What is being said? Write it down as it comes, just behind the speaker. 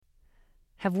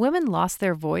Have women lost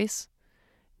their voice?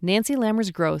 Nancy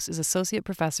Lammers Gross is Associate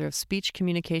Professor of Speech,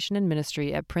 Communication, and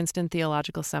Ministry at Princeton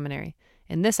Theological Seminary.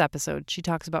 In this episode, she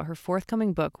talks about her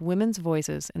forthcoming book, Women's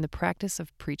Voices in the Practice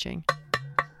of Preaching.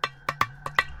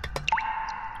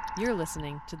 You're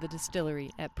listening to The Distillery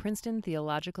at Princeton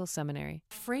Theological Seminary.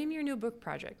 Frame your new book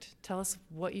project. Tell us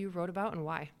what you wrote about and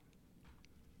why.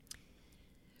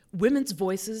 Women's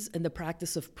Voices in the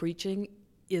Practice of Preaching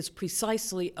is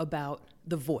precisely about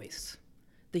the voice,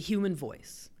 the human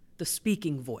voice, the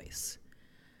speaking voice.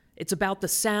 It's about the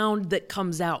sound that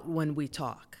comes out when we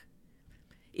talk.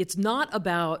 It's not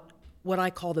about what I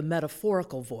call the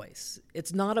metaphorical voice.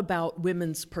 It's not about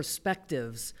women's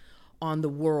perspectives on the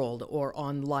world or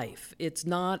on life. It's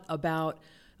not about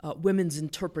women's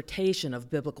interpretation of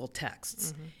biblical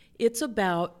texts. Mm-hmm. It's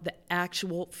about the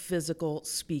actual physical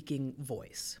speaking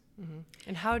voice. Mm-hmm.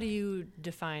 And how do you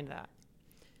define that,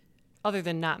 other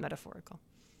than not metaphorical?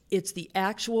 It's the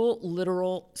actual,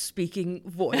 literal speaking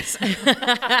voice.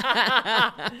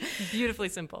 Beautifully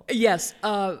simple. Yes.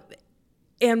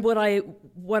 And what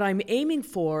I'm aiming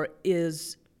for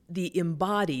is the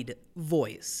embodied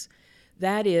voice.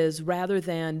 That is, rather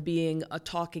than being a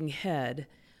talking head,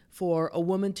 for a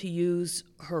woman to use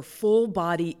her full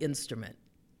body instrument.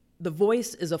 The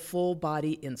voice is a full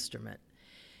body instrument.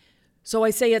 So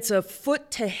I say it's a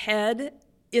foot to head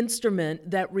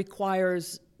instrument that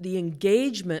requires the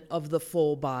engagement of the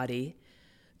full body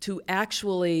to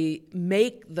actually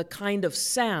make the kind of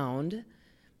sound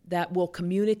that will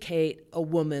communicate a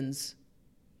woman's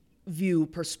view,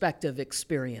 perspective,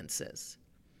 experiences.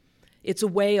 It's a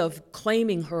way of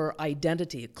claiming her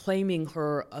identity, claiming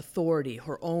her authority,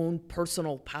 her own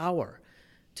personal power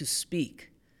to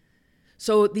speak.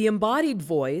 So the embodied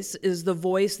voice is the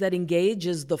voice that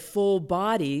engages the full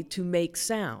body to make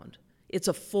sound. It's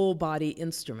a full body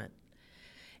instrument.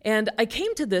 And I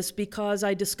came to this because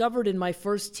I discovered in my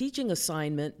first teaching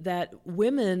assignment that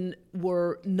women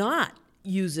were not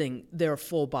using their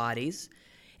full bodies,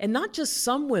 and not just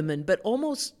some women, but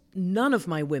almost none of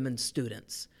my women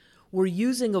students were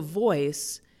using a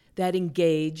voice that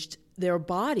engaged their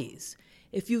bodies.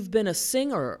 If you've been a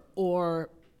singer or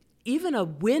even a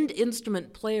wind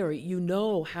instrument player, you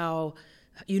know how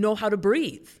to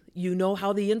breathe. You know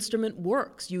how the instrument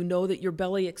works. You know that your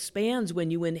belly expands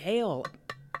when you inhale.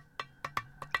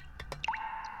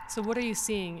 So what are you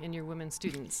seeing in your women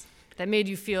students that made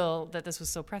you feel that this was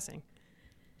so pressing?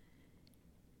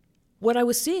 What I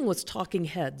was seeing was talking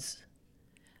heads.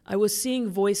 I was seeing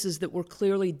voices that were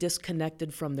clearly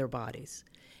disconnected from their bodies.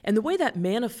 And the way that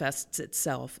manifests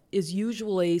itself is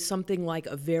usually something like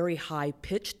a very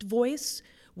high-pitched voice,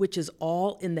 which is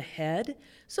all in the head.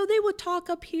 So they would talk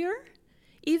up here,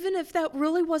 even if that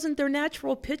really wasn't their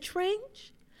natural pitch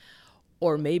range.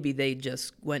 Or maybe they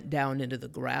just went down into the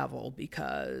gravel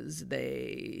because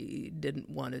they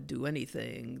didn't want to do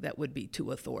anything that would be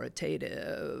too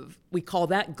authoritative. We call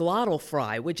that glottal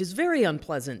fry, which is very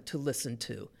unpleasant to listen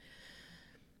to.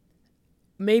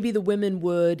 Maybe the women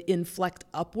would inflect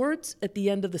upwards at the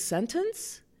end of the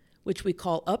sentence, which we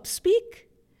call upspeak,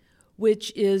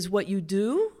 which is what you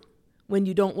do when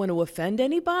you don't want to offend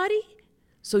anybody,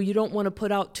 so you don't want to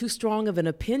put out too strong of an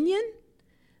opinion,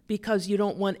 because you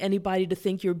don't want anybody to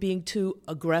think you're being too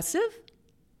aggressive.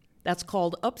 That's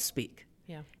called upspeak.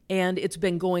 Yeah. And it's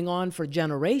been going on for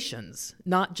generations,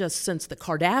 not just since the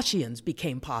Kardashians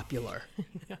became popular.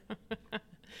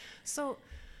 So,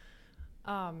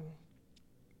 I'm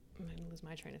going to lose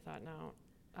my train of thought now.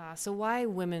 So why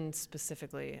women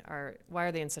specifically why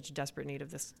are they in such desperate need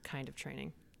of this kind of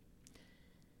training?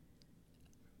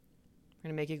 I'm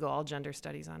going to make you go all gender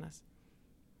studies on us.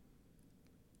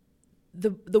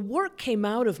 The work came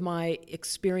out of my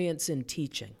experience in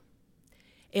teaching.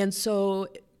 And so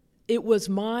it was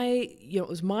my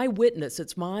witness,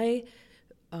 it's my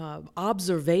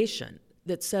observation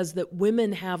that says that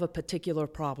women have a particular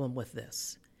problem with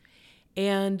this.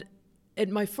 And at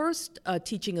my first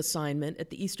teaching assignment at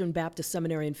the Eastern Baptist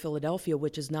Seminary in Philadelphia,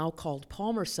 which is now called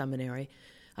Palmer Seminary,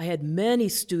 I had many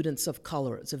students of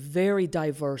color. It's a very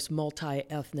diverse,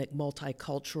 multi-ethnic,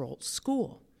 multicultural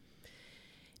school.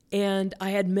 And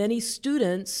I had many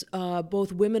students,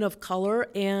 both women of color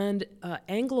and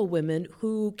Anglo women,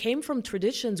 who came from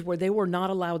traditions where they were not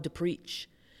allowed to preach.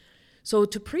 So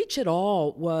to preach at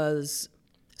all was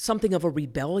something of a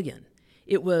rebellion.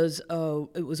 It was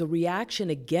a reaction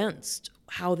against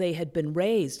how they had been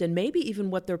raised, and maybe even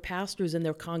what their pastors and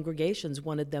their congregations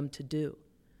wanted them to do.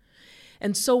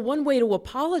 And so one way to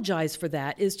apologize for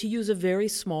that is to use a very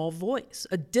small voice,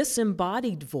 a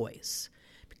disembodied voice,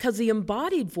 because the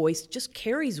embodied voice just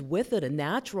carries with it a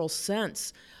natural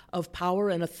sense of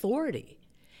power and authority.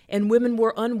 and women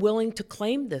were unwilling to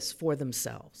claim this for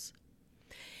themselves.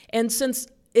 And since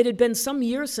it had been some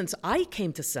years since I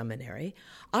came to seminary,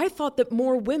 I thought that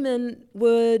more women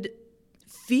would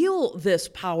feel this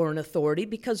power and authority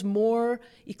because more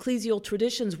ecclesial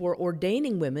traditions were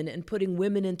ordaining women and putting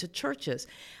women into churches.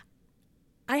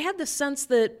 I had the sense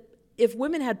that if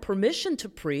women had permission to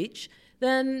preach,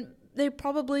 then they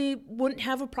probably wouldn't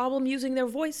have a problem using their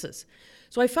voices.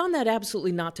 So I found that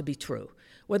absolutely not to be true.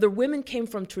 Whether women came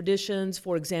from traditions,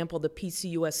 for example, the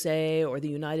PCUSA or the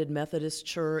United Methodist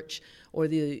Church or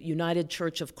the United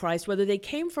Church of Christ, whether they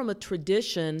came from a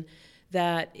tradition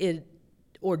that it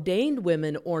ordained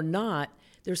women or not,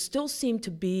 there still seemed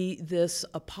to be this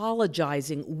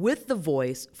apologizing with the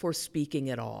voice for speaking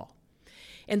at all.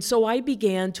 And so I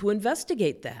began to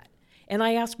investigate that. And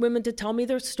I asked women to tell me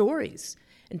their stories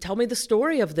and tell me the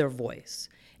story of their voice.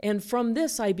 And from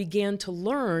this, I began to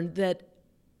learn that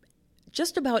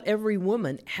just about every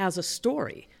woman has a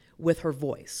story with her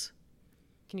voice.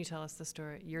 Can you tell us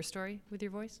your story with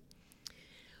your voice?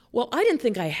 Well, I didn't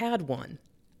think I had one.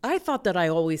 I thought that I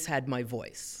always had my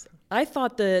voice. I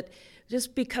thought that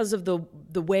just because of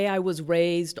the way I was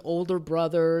raised, older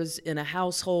brothers in a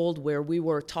household where we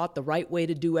were taught the right way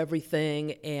to do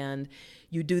everything, and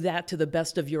you do that to the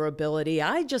best of your ability,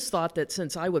 I just thought that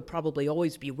since I would probably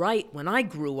always be right when I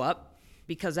grew up,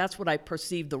 because that's what I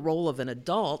perceived the role of an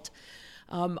adult,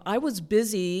 I was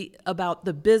busy about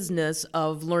the business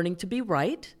of learning to be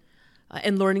right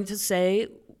and learning to say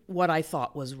what I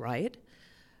thought was right.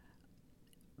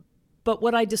 But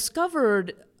what I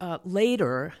discovered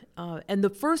later, and the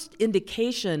first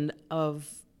indication of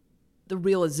the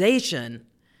realization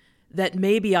that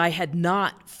maybe I had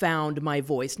not found my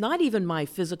voice, not even my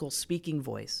physical speaking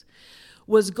voice,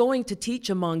 was going to teach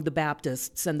among the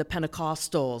Baptists and the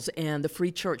Pentecostals and the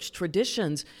free church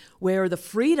traditions, where the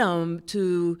freedom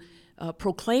to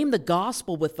proclaim the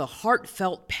gospel with the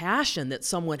heartfelt passion that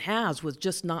someone has was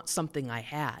just not something I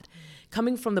had.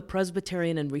 Coming from the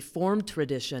Presbyterian and Reformed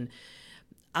tradition,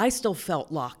 I still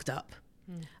felt locked up.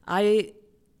 I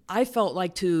felt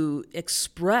like to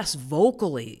express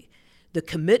vocally the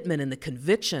commitment and the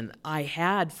conviction I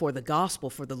had for the gospel,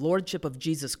 for the lordship of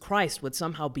Jesus Christ, would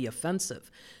somehow be offensive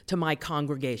to my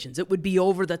congregations. It would be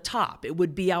over the top. It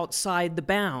would be outside the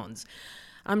bounds.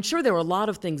 I'm sure there were a lot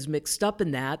of things mixed up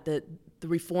in that the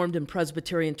Reformed and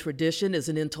Presbyterian tradition is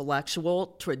an intellectual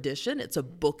tradition. It's a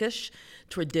bookish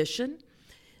tradition.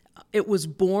 It was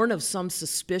born of some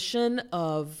suspicion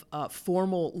of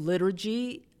formal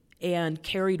liturgy and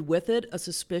carried with it a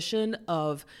suspicion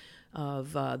of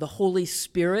the Holy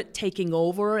Spirit taking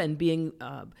over and being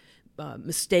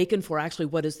mistaken for actually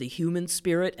what is the human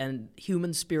spirit and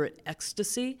human spirit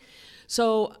ecstasy.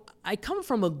 So I come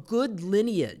from a good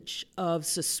lineage of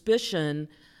suspicion,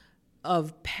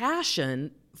 of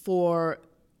passion for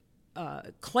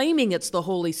claiming it's the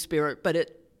Holy Spirit, but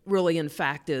it really in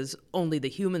fact is only the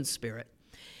human spirit.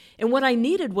 And what I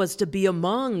needed was to be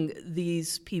among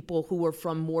these people who were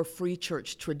from more free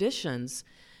church traditions,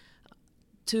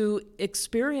 to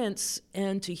experience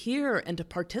and to hear and to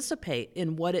participate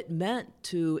in what it meant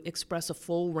to express a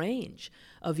full range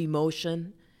of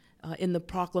emotion in the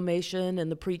proclamation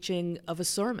and the preaching of a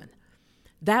sermon.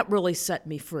 That really set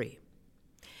me free.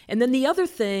 And then the other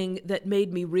thing that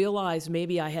made me realize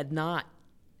maybe I had not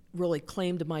really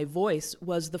claimed my voice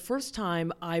was the first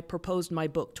time I proposed my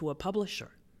book to a publisher.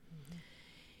 Mm-hmm.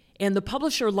 And the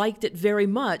publisher liked it very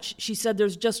much. She said,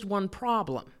 "There's just one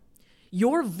problem.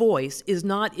 Your voice is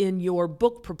not in your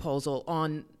book proposal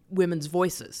on women's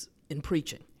voices in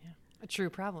preaching." Yeah. A true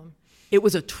problem. It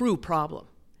was a true problem.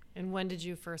 And when did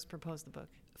you first propose the book?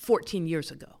 14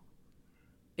 years ago.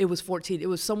 It was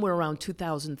somewhere around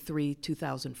 2003,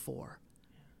 2004.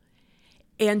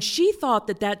 And she thought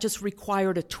that just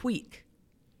required a tweak.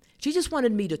 She just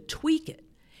wanted me to tweak it.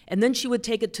 And then she would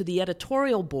take it to the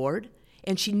editorial board,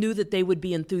 and she knew that they would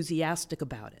be enthusiastic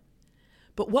about it.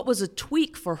 But what was a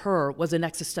tweak for her was an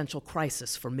existential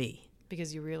crisis for me.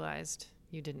 Because you realized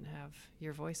you didn't have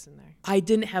your voice in there. I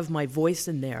didn't have my voice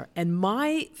in there. And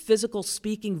my physical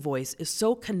speaking voice is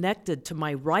so connected to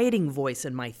my writing voice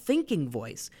and my thinking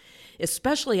voice,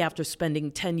 especially after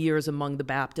spending 10 years among the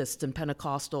Baptists and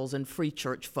Pentecostals and free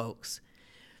church folks,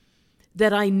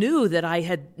 that I knew that I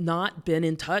had not been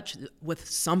in touch with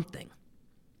something.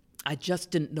 I just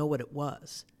didn't know what it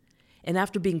was. And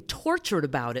after being tortured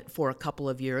about it for a couple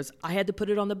of years, I had to put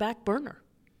it on the back burner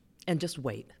and just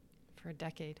wait. For a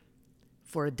decade.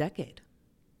 For a decade.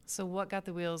 So what got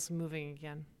the wheels moving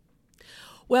again?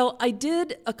 Well, I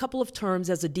did a couple of terms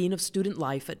as a dean of student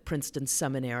life at Princeton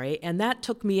Seminary, and that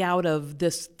took me out of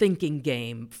this thinking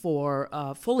game for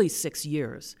fully 6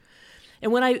 years.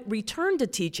 And when I returned to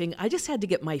teaching, I just had to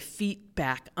get my feet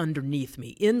back underneath me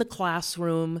in the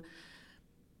classroom,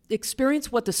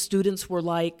 experience what the students were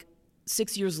like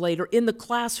 6 years later in the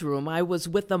classroom. I was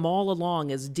with them all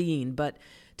along as dean, but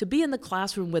to be in the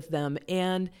classroom with them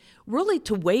and really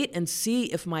to wait and see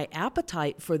if my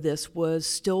appetite for this was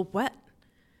still wet.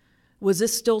 Was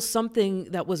this still something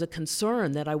that was a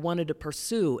concern that I wanted to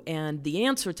pursue? And the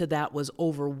answer to that was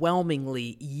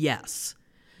overwhelmingly yes.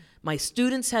 My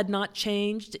students had not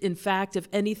changed. In fact, if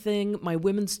anything, my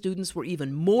women students were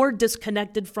even more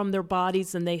disconnected from their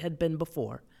bodies than they had been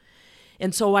before.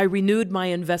 And so I renewed my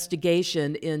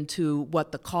investigation into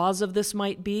what the cause of this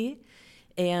might be.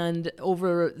 And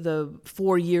over the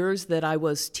 4 years that I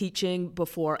was teaching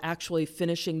before actually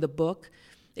finishing the book,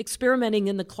 experimenting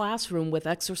in the classroom with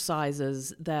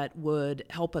exercises that would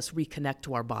help us reconnect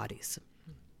to our bodies.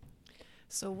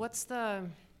 So what's the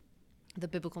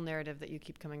biblical narrative that you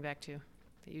keep coming back to,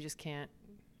 that you just can't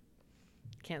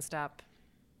stop?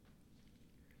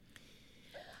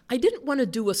 I didn't want to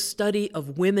do a study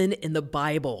of women in the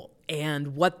Bible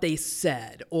and what they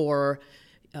said, or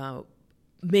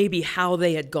maybe how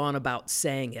they had gone about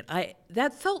saying it.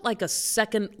 That felt like a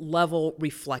second-level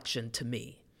reflection to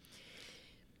me.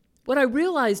 What I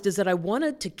realized is that I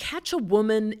wanted to catch a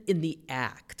woman in the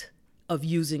act of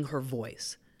using her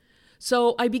voice.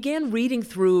 So I began reading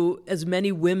through as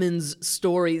many women's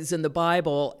stories in the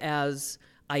Bible as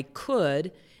I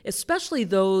could, especially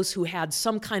those who had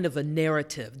some kind of a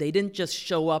narrative. They didn't just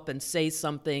show up and say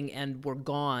something and were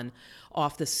gone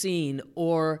off the scene,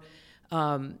 or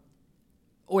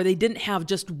they didn't have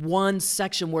just one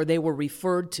section where they were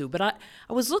referred to. But I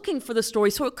was looking for the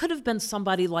story, so it could have been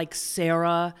somebody like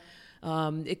Sarah.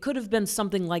 It could have been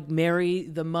something like Mary,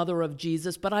 the mother of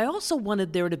Jesus, but I also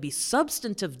wanted there to be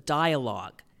substantive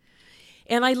dialogue.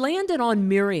 And I landed on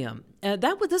Miriam.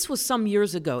 This was some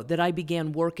years ago that I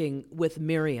began working with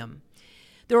Miriam.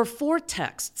 There are 4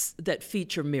 texts that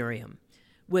feature Miriam,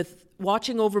 with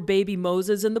watching over baby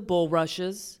Moses in the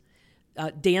bulrushes,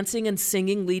 dancing and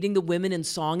singing, leading the women in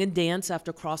song and dance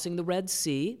after crossing the Red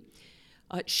Sea.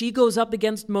 She goes up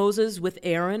against Moses with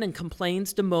Aaron and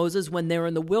complains to Moses when they're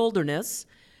in the wilderness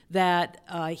that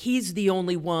he's the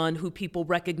only one who people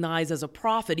recognize as a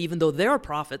prophet, even though they're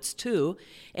prophets too.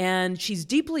 And she's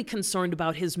deeply concerned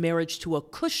about his marriage to a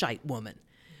Cushite woman,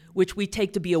 which we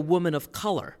take to be a woman of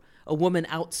color, a woman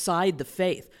outside the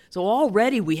faith. So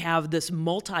already we have this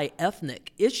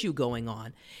multi-ethnic issue going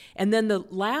on. And then the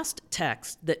last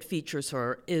text that features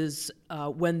her is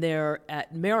when they're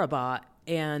at Meribah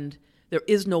and there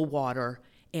is no water,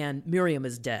 and Miriam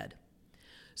is dead.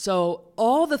 So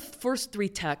all the first 3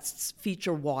 texts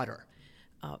feature water.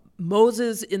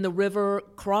 Moses in the river,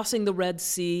 crossing the Red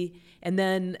Sea, and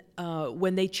then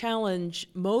when they challenge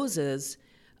Moses,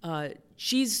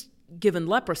 she's given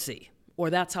leprosy, or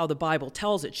that's how the Bible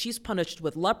tells it. She's punished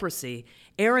with leprosy.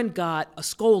 Aaron got a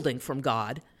scolding from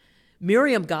God.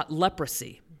 Miriam got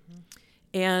leprosy.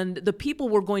 And the people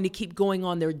were going to keep going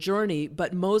on their journey,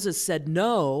 but Moses said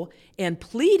no and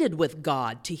pleaded with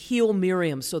God to heal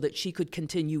Miriam so that she could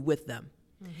continue with them.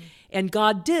 Mm-hmm. And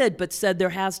God did, but said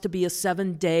there has to be a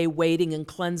 7-day waiting and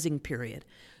cleansing period.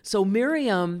 So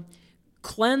Miriam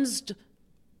cleansed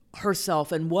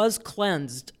herself and was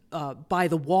cleansed by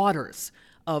the waters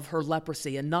of her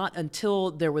leprosy, and not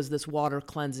until there was this water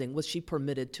cleansing was she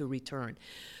permitted to return.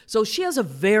 So she has a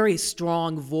very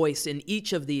strong voice in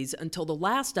each of these until the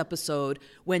last episode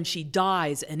when she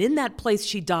dies, and in that place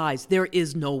she dies, there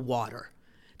is no water.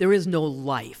 There is no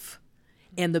life.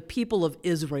 And the people of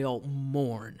Israel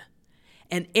mourn.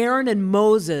 And Aaron and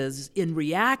Moses, in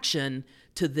reaction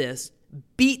to this,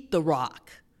 beat the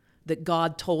rock that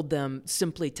God told them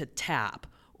simply to tap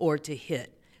or to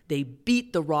hit. They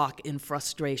beat the rock in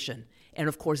frustration. And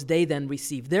of course, they then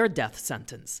receive their death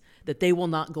sentence, that they will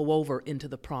not go over into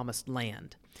the promised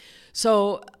land.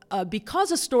 So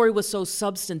because a story was so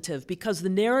substantive, because the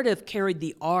narrative carried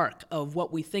the arc of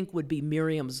what we think would be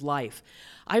Miriam's life,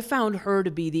 I found her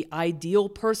to be the ideal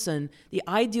person, the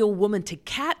ideal woman to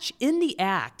catch in the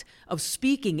act of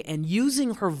speaking and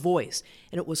using her voice.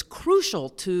 And it was crucial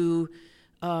to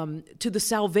the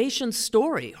salvation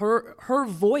story. Her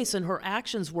voice and her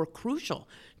actions were crucial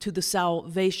to the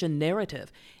salvation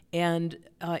narrative. And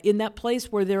in that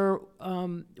place where there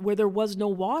was no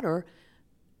water,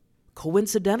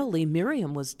 coincidentally,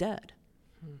 Miriam was dead.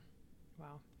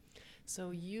 Wow. So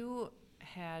you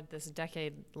had this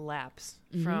decade lapse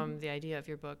from the idea of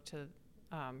your book to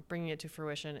bringing it to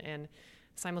fruition, and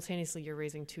simultaneously you're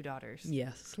raising 2 daughters.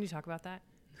 Yes. Can you talk about that?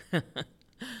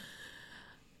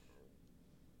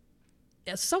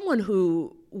 As someone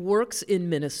who works in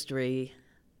ministry,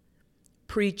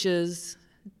 preaches,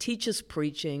 teaches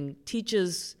preaching,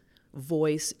 teaches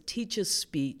voice, teaches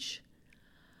speech.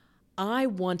 I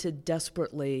wanted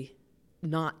desperately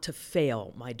not to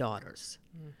fail my daughters.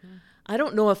 Mm-hmm. I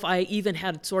don't know if I even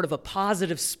had sort of a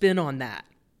positive spin on that.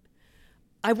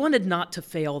 I wanted not to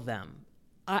fail them.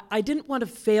 I didn't want to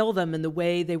fail them in the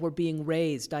way they were being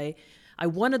raised. I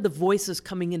wanted the voices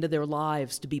coming into their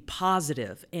lives to be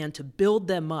positive and to build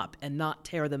them up and not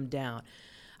tear them down.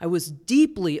 I was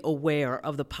deeply aware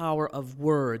of the power of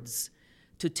words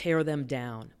to tear them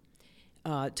down,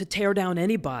 to tear down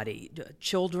anybody,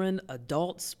 children,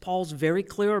 adults. Paul's very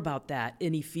clear about that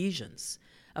in Ephesians,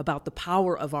 about the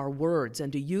power of our words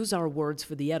and to use our words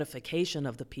for the edification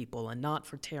of the people and not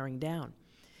for tearing down.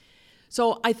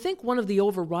 So I think one of the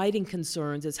overriding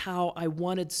concerns is how I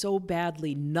wanted so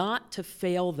badly not to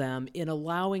fail them in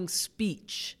allowing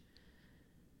speech,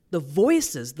 the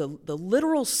voices, the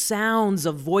literal sounds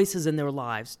of voices in their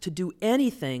lives, to do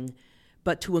anything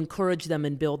but to encourage them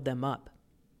and build them up.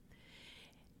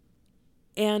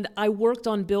 And I worked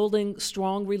on building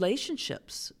strong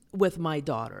relationships with my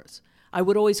daughters. I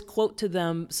would always quote to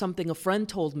them something a friend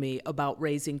told me about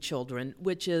raising children,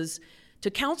 which is to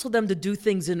counsel them to do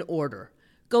things in order.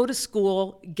 Go to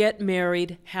school, get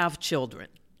married, have children.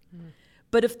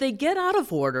 But if they get out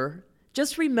of order,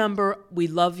 just remember, we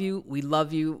love you, we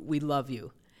love you, we love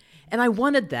you. And I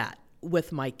wanted that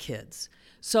with my kids.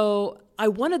 So I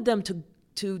wanted them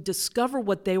to discover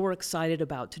what they were excited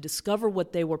about, to discover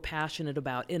what they were passionate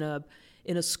about in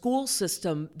a school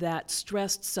system that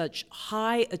stressed such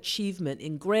high achievement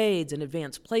in grades and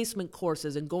advanced placement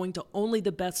courses and going to only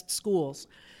the best schools.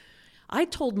 I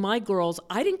told my girls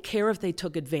I didn't care if they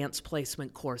took advanced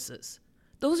placement courses.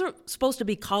 Those are supposed to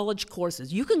be college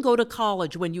courses. You can go to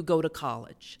college when you go to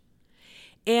college.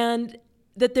 And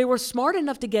that they were smart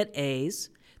enough to get A's.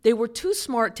 They were too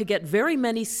smart to get very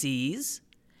many C's.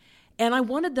 And I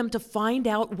wanted them to find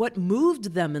out what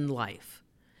moved them in life.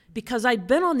 Because I'd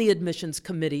been on the admissions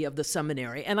committee of the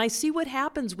seminary, and I see what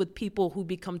happens with people who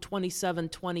become 27,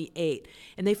 28,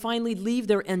 and they finally leave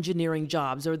their engineering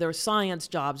jobs or their science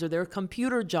jobs or their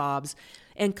computer jobs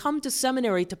and come to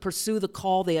seminary to pursue the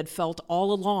call they had felt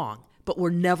all along, but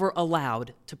were never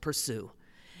allowed to pursue.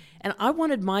 And I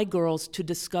wanted my girls to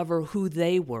discover who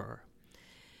they were.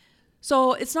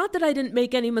 So it's not that I didn't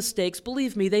make any mistakes.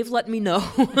 Believe me, they've let me know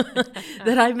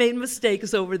that I made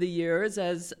mistakes over the years,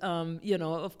 as,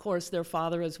 of course, their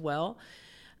father as well.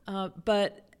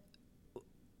 But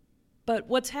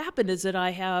what's happened is that I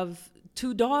have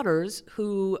two daughters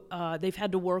who they've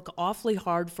had to work awfully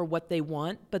hard for what they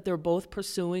want, but they're both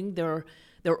pursuing their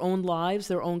own lives,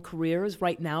 their own careers.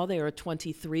 Right now, they are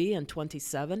 23 and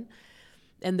 27,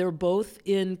 and they're both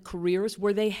in careers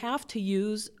where they have to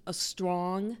use a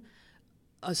strong,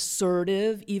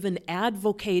 assertive, even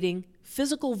advocating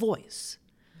physical voice.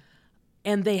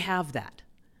 And they have that.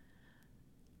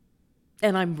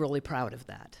 And I'm really proud of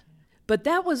that. But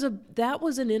that was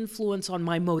an influence on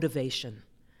my motivation.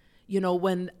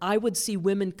 When I would see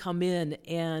women come in,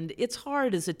 and it's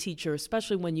hard as a teacher,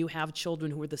 especially when you have children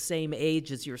who are the same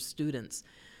age as your students.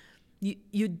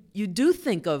 You do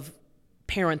think of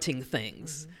parenting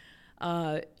things.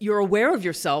 Mm-hmm. You're aware of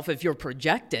yourself if you're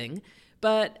projecting,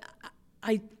 but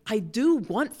I do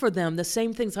want for them the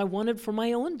same things I wanted for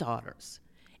my own daughters.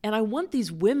 And I want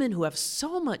these women who have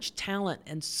so much talent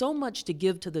and so much to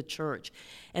give to the church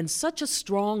and such a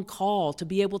strong call to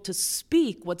be able to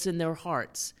speak what's in their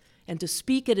hearts and to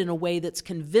speak it in a way that's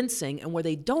convincing and where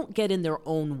they don't get in their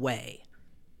own way.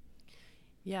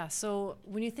 Yeah, so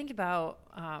when you think about,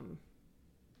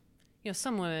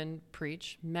 some women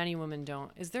preach, many women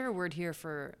don't. Is there a word here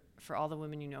for all the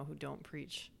women who don't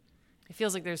preach? It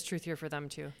feels like there's truth here for them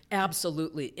too.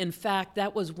 Absolutely. In fact,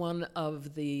 that was one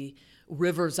of the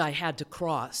rivers I had to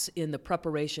cross in the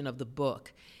preparation of the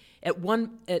book.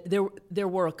 There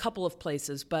were a couple of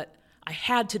places, but I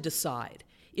had to decide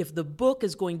if the book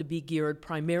is going to be geared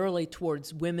primarily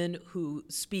towards women who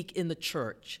speak in the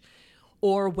church,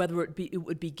 or whether it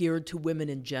would be geared to women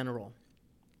in general.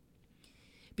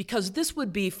 Because this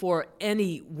would be for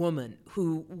any woman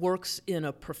who works in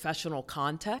a professional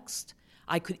context.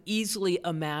 I could easily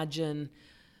imagine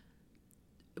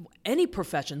any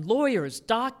profession, lawyers,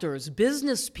 doctors,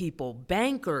 business people,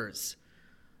 bankers,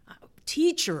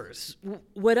 teachers,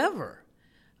 whatever,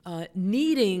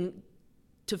 needing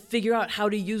to figure out how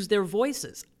to use their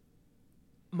voices.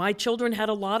 My children had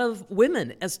a lot of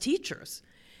women as teachers.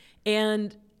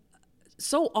 And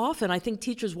so often, I think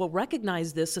teachers will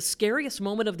recognize this, the scariest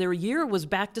moment of their year was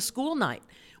back to school night,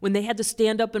 when they had to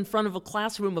stand up in front of a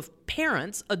classroom of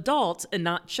parents, adults, and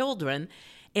not children,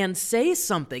 and say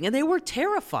something, and they were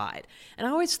terrified. And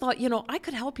I always thought, I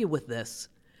could help you with this.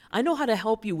 I know how to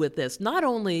help you with this, not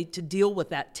only to deal with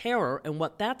that terror and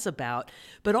what that's about,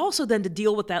 but also then to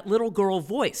deal with that little girl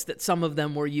voice that some of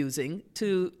them were using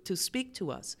to speak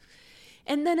to us.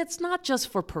 And then it's not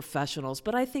just for professionals,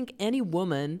 but I think any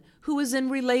woman who is in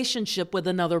relationship with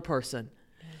another person.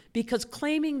 Because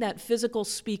claiming that physical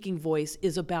speaking voice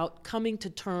is about coming to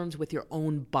terms with your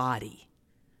own body.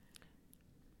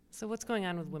 So what's going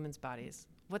on with women's bodies?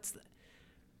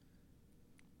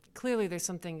 Clearly there's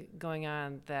something going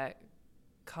on that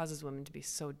causes women to be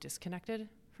so disconnected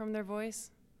from their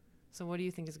voice. So what do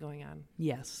you think is going on?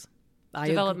 Yes.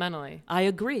 Developmentally. I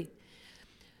agree.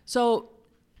 So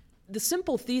the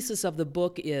simple thesis of the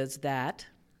book is that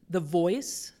the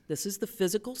voice, this is the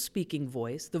physical speaking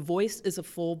voice, the voice is a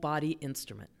full body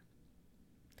instrument.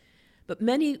 But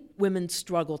many women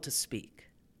struggle to speak.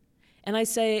 And I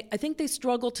think they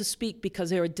struggle to speak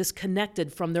because they are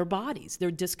disconnected from their bodies.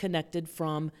 They're disconnected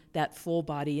from that full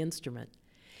body instrument.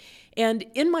 And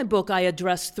in my book, I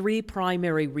address 3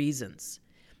 primary reasons.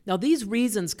 Now, these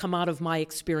reasons come out of my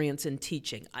experience in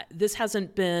teaching. This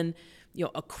hasn't been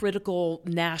a critical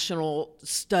national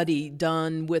study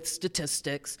done with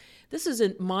statistics. This is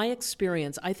in my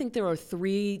experience. I think there are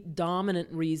 3 dominant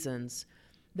reasons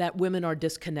that women are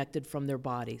disconnected from their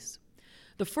bodies.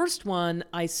 The first one,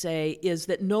 I say, is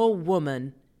that no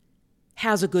woman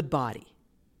has a good body,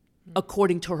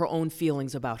 according to her own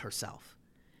feelings about herself.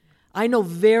 I know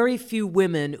very few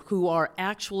women who are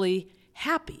actually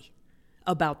happy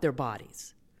about their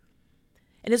bodies.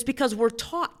 And it's because we're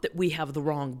taught that we have the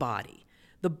wrong body.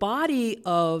 The body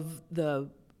of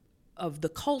the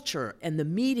culture and the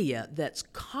media that's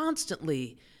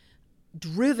constantly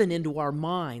driven into our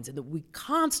minds and that we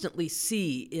constantly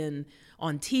see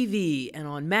on TV and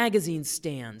on magazine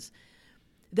stands,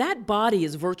 that body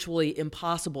is virtually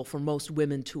impossible for most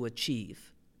women to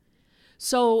achieve.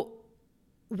 So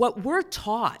what we're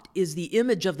taught is the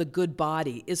image of the good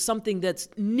body is something that's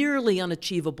nearly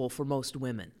unachievable for most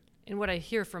women. And what I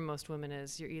hear from most women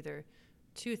is you're either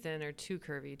too thin or too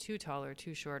curvy, too tall or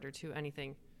too short or too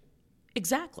anything.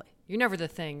 Exactly. You're never the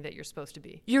thing that you're supposed to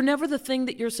be. You're never the thing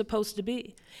that you're supposed to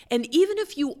be. And even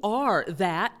if you are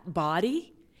that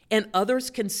body and others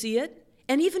can see it,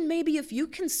 and even maybe if you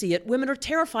can see it, women are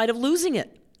terrified of losing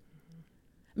it.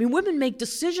 I mean, women make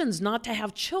decisions not to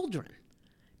have children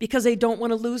because they don't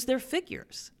want to lose their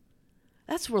figures.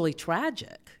 That's really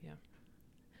tragic. Yeah.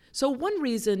 So one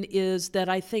reason is that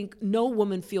I think no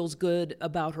woman feels good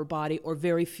about her body, or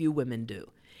very few women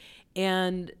do.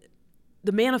 And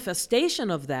the manifestation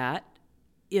of that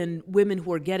in women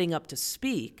who are getting up to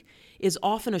speak is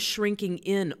often a shrinking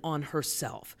in on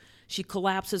herself. She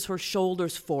collapses her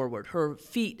shoulders forward. Her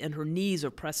feet and her knees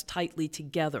are pressed tightly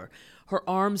together. Her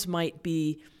arms might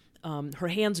be, her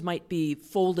hands might be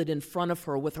folded in front of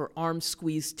her with her arms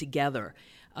squeezed together.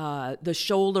 The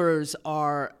shoulders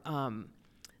are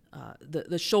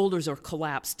the shoulders are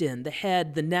collapsed in.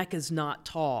 The neck is not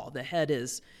tall. The head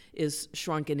is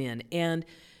shrunken in. And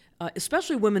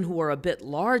especially women who are a bit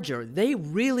larger, they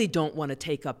really don't want to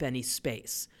take up any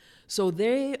space. So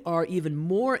they are even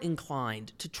more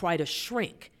inclined to try to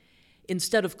shrink.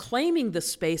 Instead of claiming the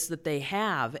space that they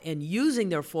have and using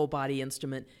their full body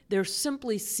instrument, they're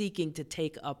simply seeking to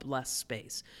take up less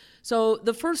space. So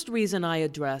the first reason I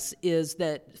address is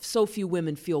that so few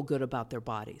women feel good about their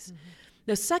bodies. Mm-hmm.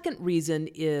 The second reason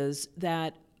is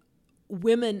that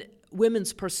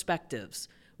women's perspectives,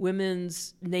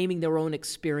 women's naming their own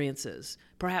experiences,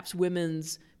 perhaps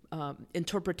women's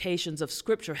interpretations of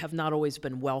Scripture have not always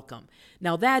been welcome.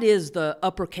 Now that is the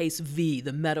uppercase V,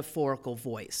 the metaphorical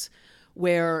voice,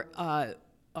 where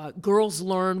girls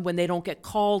learn when they don't get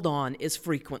called on as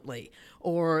frequently.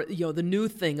 Or, the new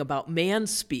thing about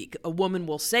manspeak. A woman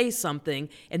will say something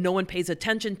and no one pays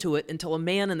attention to it until a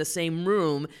man in the same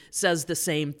room says the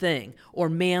same thing. Or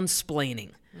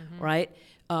mansplaining, mm-hmm. right?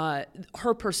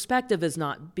 Her perspective is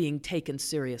not being taken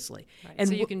seriously. Right. And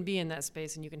so you can be in that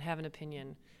space and you can have an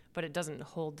opinion, but it doesn't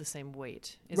hold the same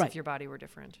weight as right. if your body were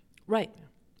different. Right, yeah.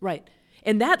 Right.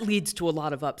 And that leads to a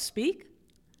lot of upspeak,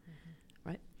 mm-hmm.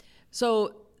 right?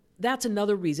 So that's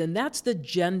another reason. That's the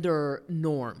gender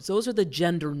norms. Those are the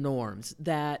gender norms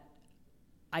that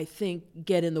I think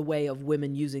get in the way of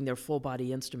women using their full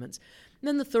body instruments. And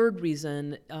then the third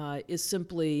reason is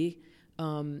simply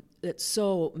that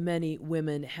so many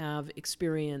women have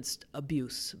experienced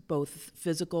abuse, both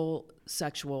physical,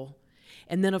 sexual,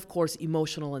 and then, of course,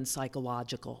 emotional and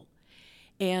psychological.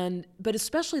 But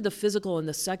especially the physical and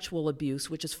the sexual abuse,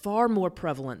 which is far more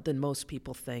prevalent than most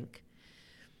people think.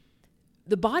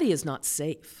 The body is not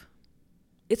safe.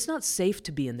 It's not safe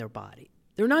to be in their body.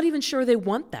 They're not even sure they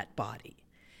want that body.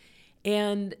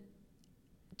 And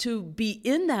to be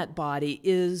in that body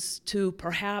is to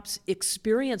perhaps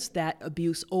experience that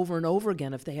abuse over and over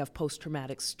again if they have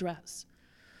post-traumatic stress.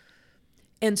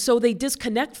 And so they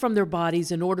disconnect from their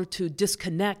bodies in order to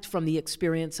disconnect from the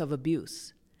experience of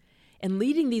abuse. And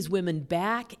leading these women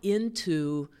back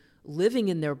into living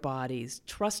in their bodies,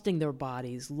 trusting their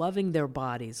bodies, loving their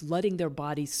bodies, letting their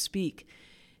bodies speak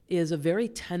is a very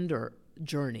tender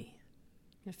journey.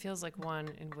 It feels like one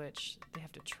in which they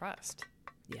have to trust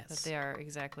Yes. that they are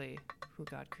exactly who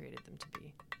God created them to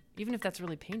be, even if that's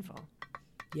really painful.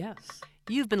 Yes.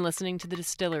 You've been listening to The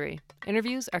Distillery.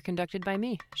 Interviews are conducted by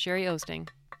me, Sherry Osting.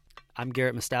 I'm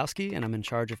Garrett Mostowski, and I'm in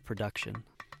charge of production.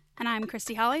 And I'm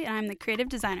Christy Holly, and I'm the creative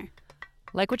designer.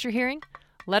 Like what you're hearing?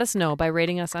 Let us know by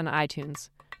rating us on iTunes.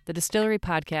 The Distillery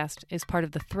podcast is part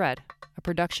of The Thread, a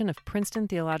production of Princeton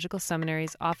Theological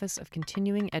Seminary's Office of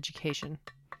Continuing Education.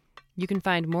 You can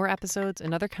find more episodes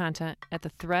and other content at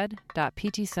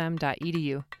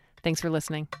thethread.ptsem.edu. Thanks for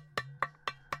listening.